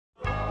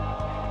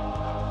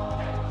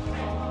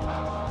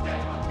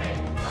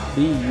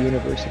The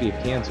University of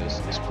Kansas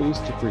is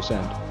pleased to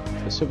present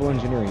the Civil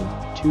Engineering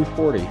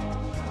 240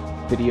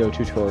 video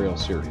tutorial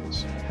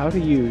series, How to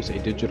Use a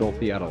Digital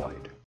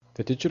Theodolite.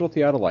 The digital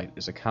theodolite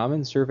is a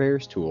common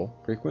surveyor's tool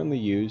frequently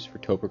used for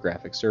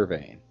topographic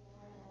surveying.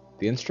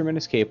 The instrument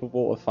is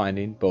capable of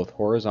finding both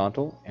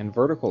horizontal and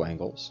vertical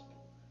angles,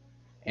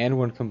 and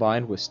when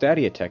combined with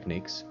stadia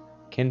techniques,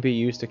 can be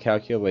used to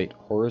calculate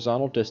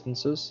horizontal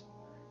distances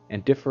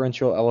and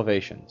differential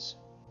elevations.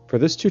 For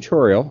this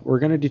tutorial, we're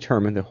going to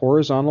determine the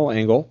horizontal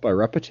angle by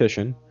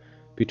repetition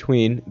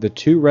between the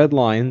two red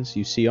lines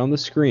you see on the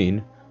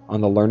screen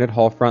on the Learned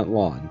Hall front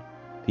lawn,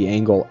 the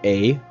angle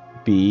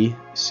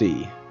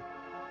ABC.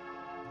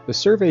 The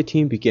survey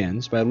team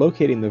begins by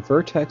locating the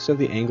vertex of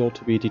the angle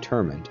to be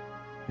determined.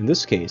 In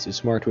this case,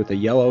 it's marked with a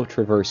yellow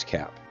traverse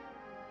cap.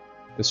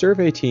 The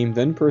survey team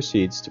then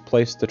proceeds to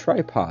place the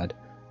tripod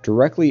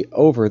directly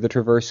over the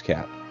traverse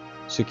cap,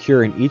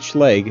 securing each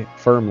leg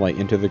firmly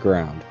into the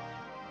ground.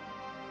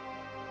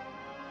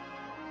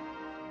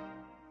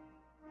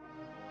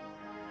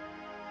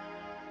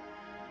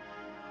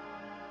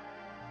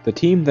 The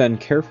team then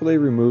carefully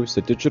removes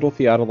the digital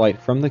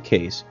theodolite from the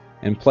case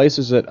and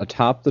places it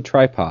atop the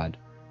tripod,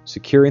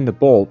 securing the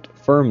bolt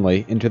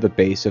firmly into the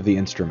base of the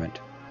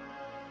instrument.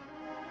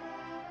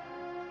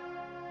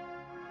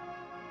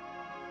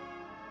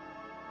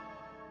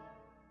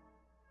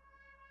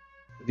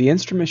 The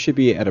instrument should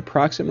be at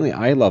approximately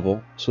eye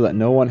level so that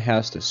no one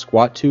has to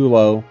squat too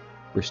low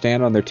or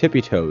stand on their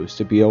tippy toes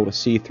to be able to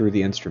see through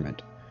the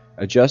instrument.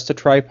 Adjust the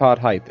tripod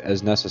height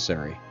as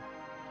necessary.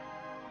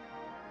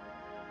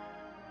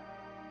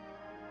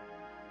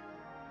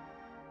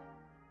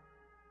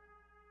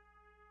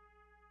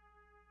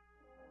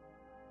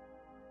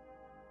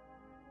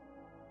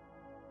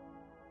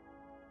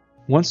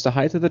 Once the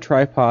height of the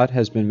tripod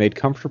has been made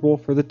comfortable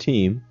for the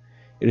team,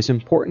 it is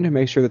important to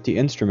make sure that the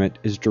instrument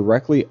is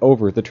directly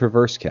over the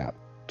traverse cap.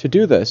 To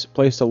do this,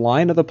 place the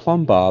line of the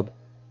plumb bob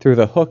through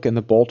the hook in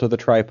the bolt of the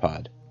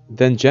tripod.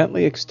 Then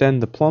gently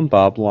extend the plumb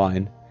bob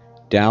line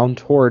down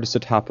towards the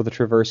top of the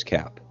traverse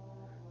cap.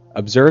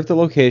 Observe the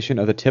location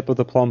of the tip of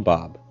the plumb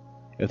bob.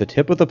 If the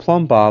tip of the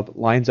plumb bob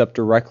lines up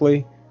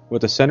directly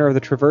with the center of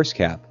the traverse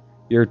cap,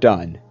 you're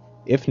done.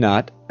 If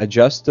not,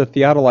 adjust the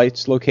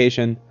theodolite's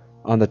location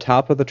on the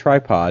top of the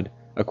tripod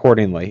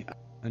accordingly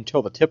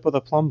until the tip of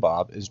the plumb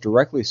bob is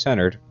directly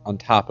centered on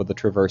top of the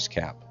traverse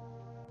cap.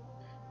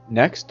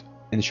 Next,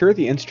 ensure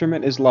the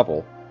instrument is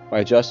level by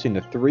adjusting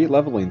the 3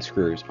 leveling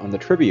screws on the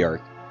tribute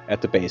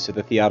at the base of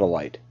the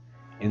theodolite.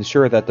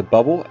 Ensure that the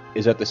bubble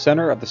is at the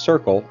center of the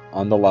circle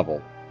on the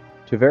level.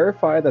 To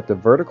verify that the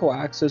vertical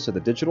axis of the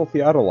digital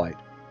theodolite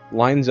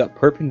lines up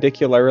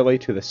perpendicularly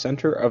to the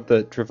center of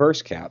the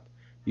traverse cap,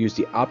 use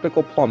the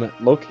optical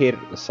plummet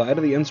located at the side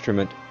of the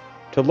instrument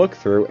to look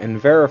through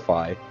and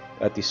verify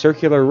that the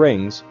circular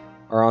rings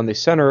are on the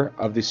center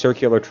of the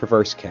circular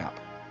traverse cap.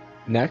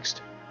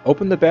 Next,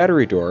 open the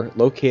battery door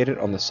located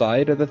on the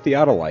side of the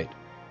theodolite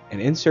and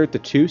insert the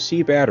 2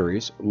 C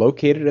batteries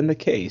located in the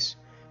case,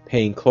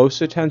 paying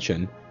close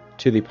attention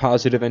to the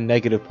positive and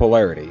negative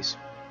polarities.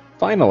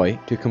 Finally,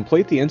 to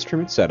complete the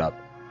instrument setup,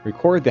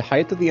 record the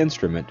height of the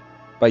instrument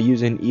by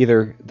using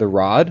either the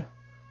rod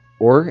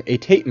or a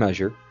tape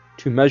measure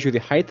to measure the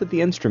height of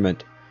the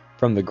instrument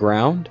from the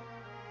ground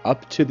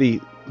up to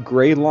the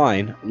gray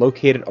line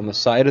located on the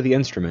side of the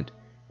instrument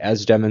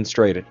as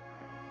demonstrated.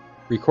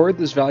 Record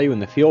this value in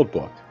the field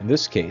book, in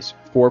this case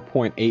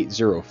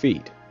 4.80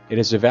 feet. It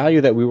is a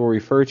value that we will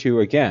refer to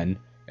again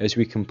as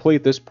we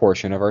complete this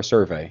portion of our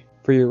survey.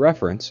 For your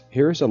reference,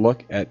 here is a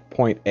look at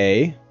point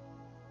A,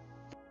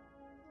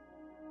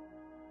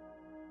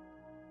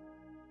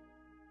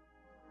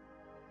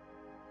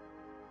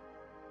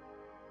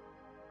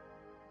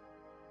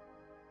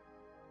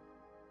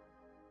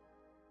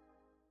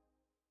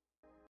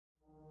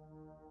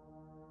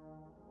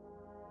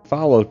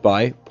 followed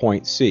by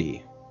point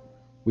C.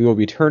 We will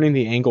be turning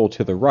the angle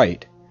to the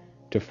right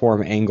to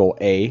form angle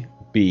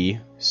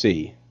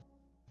ABC.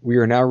 We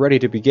are now ready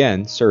to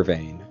begin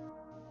surveying.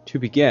 To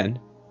begin,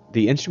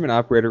 the instrument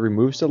operator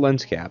removes the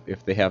lens cap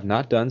if they have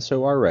not done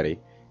so already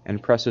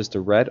and presses the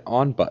red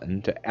on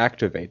button to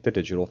activate the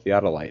digital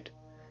theodolite.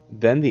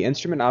 Then the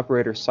instrument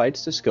operator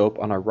sights the scope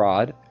on a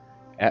rod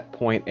at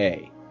point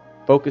A,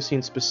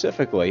 focusing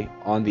specifically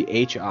on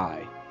the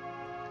HI.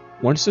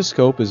 Once the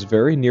scope is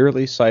very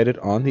nearly sighted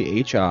on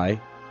the HI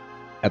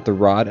at the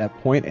rod at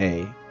point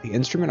A, the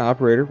instrument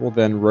operator will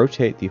then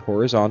rotate the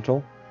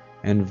horizontal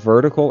and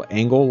vertical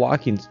angle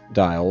locking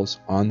dials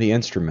on the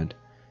instrument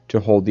to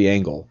hold the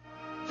angle.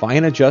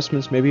 Fine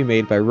adjustments may be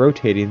made by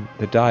rotating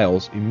the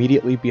dials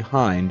immediately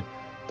behind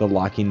the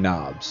locking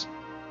knobs.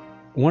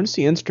 Once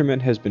the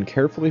instrument has been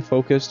carefully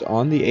focused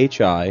on the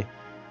HI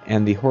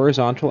and the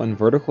horizontal and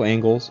vertical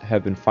angles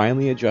have been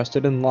finely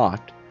adjusted and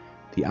locked,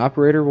 the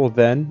operator will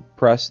then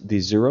press the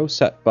zero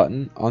set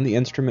button on the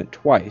instrument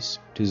twice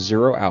to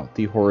zero out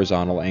the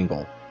horizontal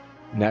angle.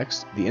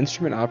 Next, the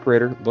instrument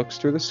operator looks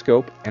through the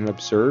scope and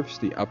observes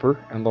the upper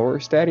and lower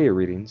stadia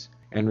readings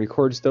and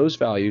records those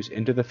values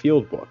into the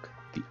field book.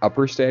 The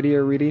upper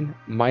stadia reading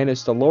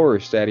minus the lower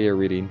stadia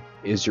reading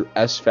is your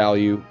S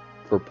value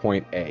for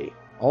point A.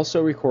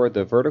 Also record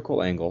the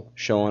vertical angle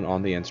shown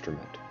on the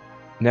instrument.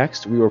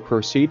 Next, we will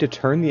proceed to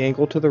turn the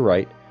angle to the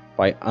right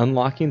by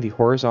unlocking the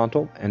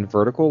horizontal and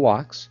vertical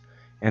locks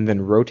and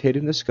then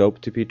rotating the scope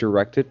to be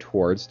directed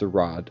towards the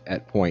rod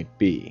at point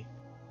B.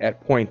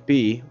 At point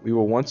B, we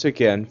will once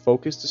again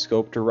focus the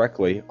scope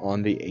directly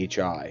on the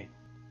HI.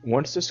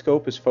 Once the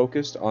scope is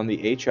focused on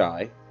the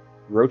HI,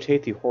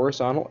 rotate the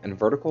horizontal and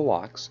vertical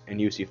locks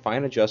and use the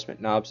fine adjustment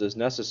knobs as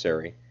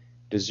necessary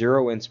to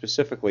zero in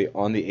specifically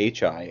on the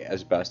HI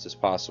as best as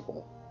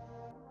possible.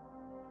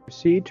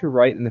 Proceed to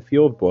write in the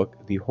field book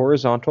the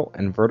horizontal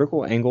and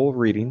vertical angle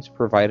readings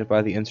provided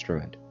by the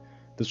instrument.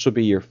 This will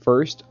be your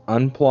first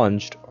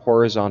unplunged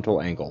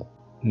horizontal angle.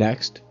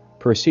 Next,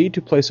 proceed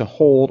to place a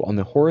hold on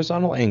the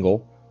horizontal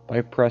angle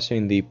by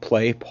pressing the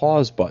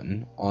play-pause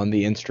button on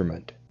the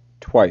instrument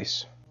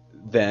twice.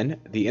 Then,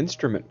 the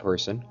instrument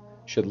person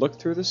should look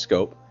through the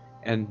scope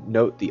and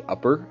note the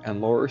upper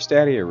and lower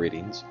stadia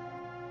readings,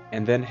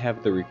 and then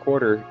have the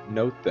recorder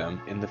note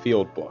them in the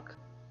field book.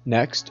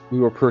 Next, we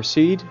will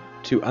proceed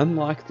to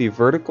unlock the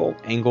vertical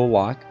angle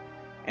lock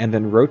and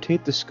then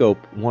rotate the scope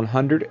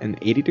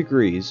 180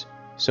 degrees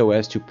so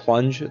as to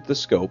plunge the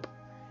scope,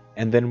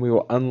 and then we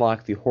will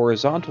unlock the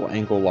horizontal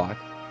angle lock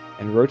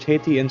and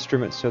rotate the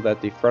instrument so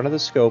that the front of the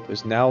scope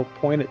is now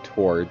pointed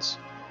towards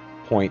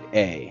point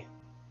A.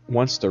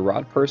 Once the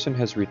rod person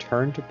has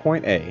returned to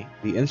point A,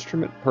 the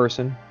instrument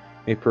person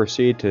may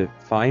proceed to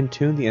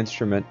fine-tune the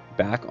instrument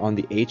back on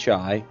the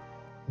HI.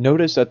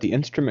 Notice that the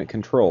instrument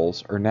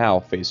controls are now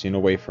facing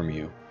away from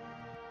you.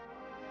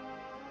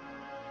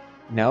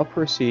 Now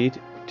proceed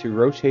to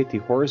rotate the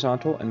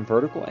horizontal and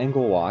vertical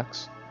angle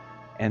locks,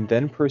 and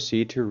then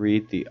proceed to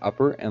read the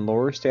upper and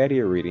lower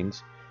stadia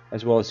readings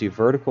as well as the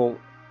vertical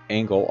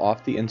angle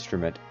off the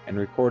instrument and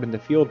record in the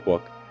field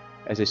book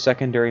as a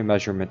secondary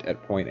measurement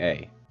at point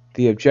A.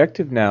 The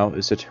objective now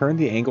is to turn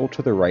the angle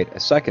to the right a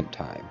second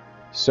time.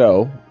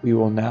 So, we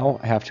will now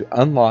have to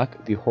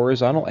unlock the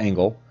horizontal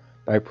angle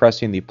by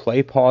pressing the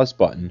play-pause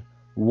button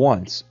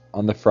once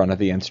on the front of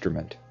the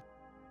instrument.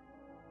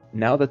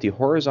 Now that the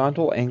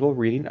horizontal angle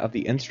reading of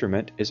the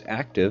instrument is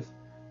active,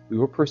 we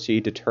will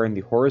proceed to turn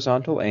the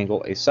horizontal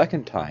angle a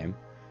second time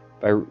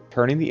by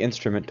turning the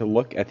instrument to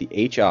look at the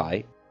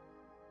HI.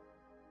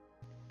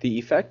 The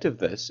effect of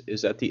this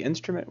is that the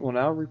instrument will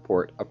now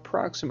report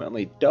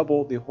approximately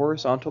double the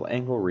horizontal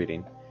angle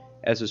reading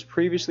as was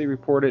previously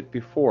reported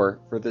before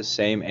for this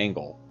same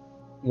angle.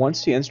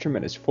 Once the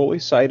instrument is fully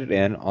sighted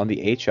in on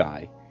the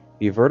HI,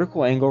 the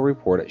vertical angle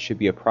reported should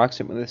be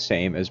approximately the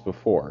same as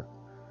before.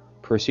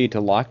 Proceed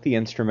to lock the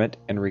instrument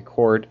and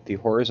record the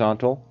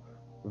horizontal,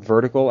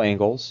 vertical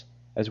angles,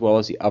 as well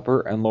as the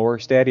upper and lower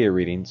stadia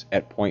readings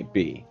at point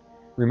B.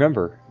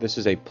 Remember, this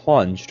is a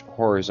plunged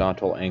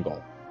horizontal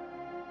angle.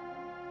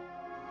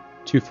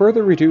 To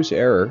further reduce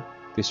error,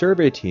 the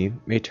survey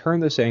team may turn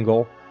this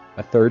angle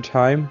a third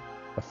time,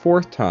 a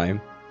fourth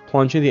time,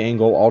 plunging the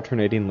angle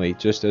alternatingly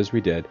just as we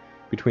did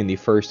between the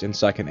first and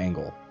second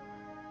angle.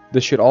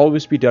 This should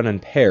always be done in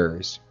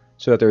pairs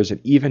so that there is an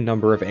even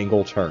number of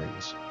angle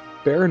turns.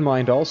 Bear in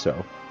mind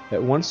also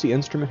that once the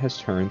instrument has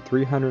turned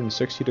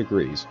 360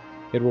 degrees,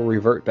 it will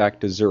revert back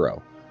to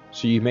 0,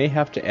 so you may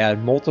have to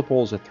add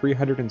multiples of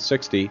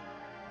 360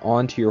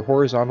 onto your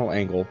horizontal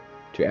angle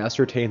to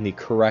ascertain the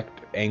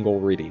correct angle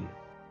reading.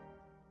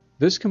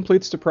 This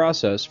completes the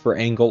process for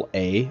angle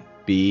A,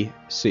 B,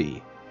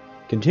 C.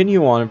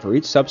 Continue on for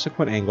each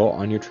subsequent angle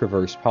on your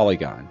traverse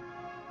polygon.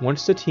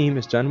 Once the team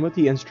is done with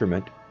the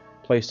instrument,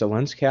 place the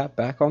lens cap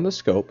back on the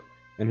scope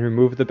and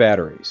remove the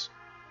batteries.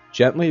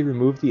 Gently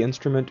remove the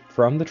instrument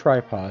from the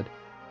tripod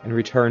and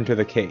return to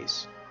the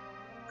case.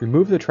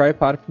 Remove the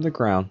tripod from the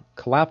ground,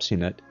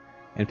 collapsing it,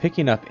 and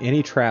picking up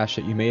any trash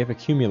that you may have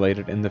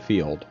accumulated in the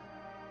field.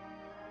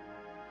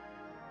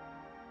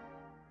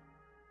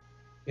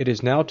 It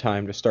is now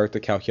time to start the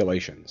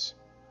calculations.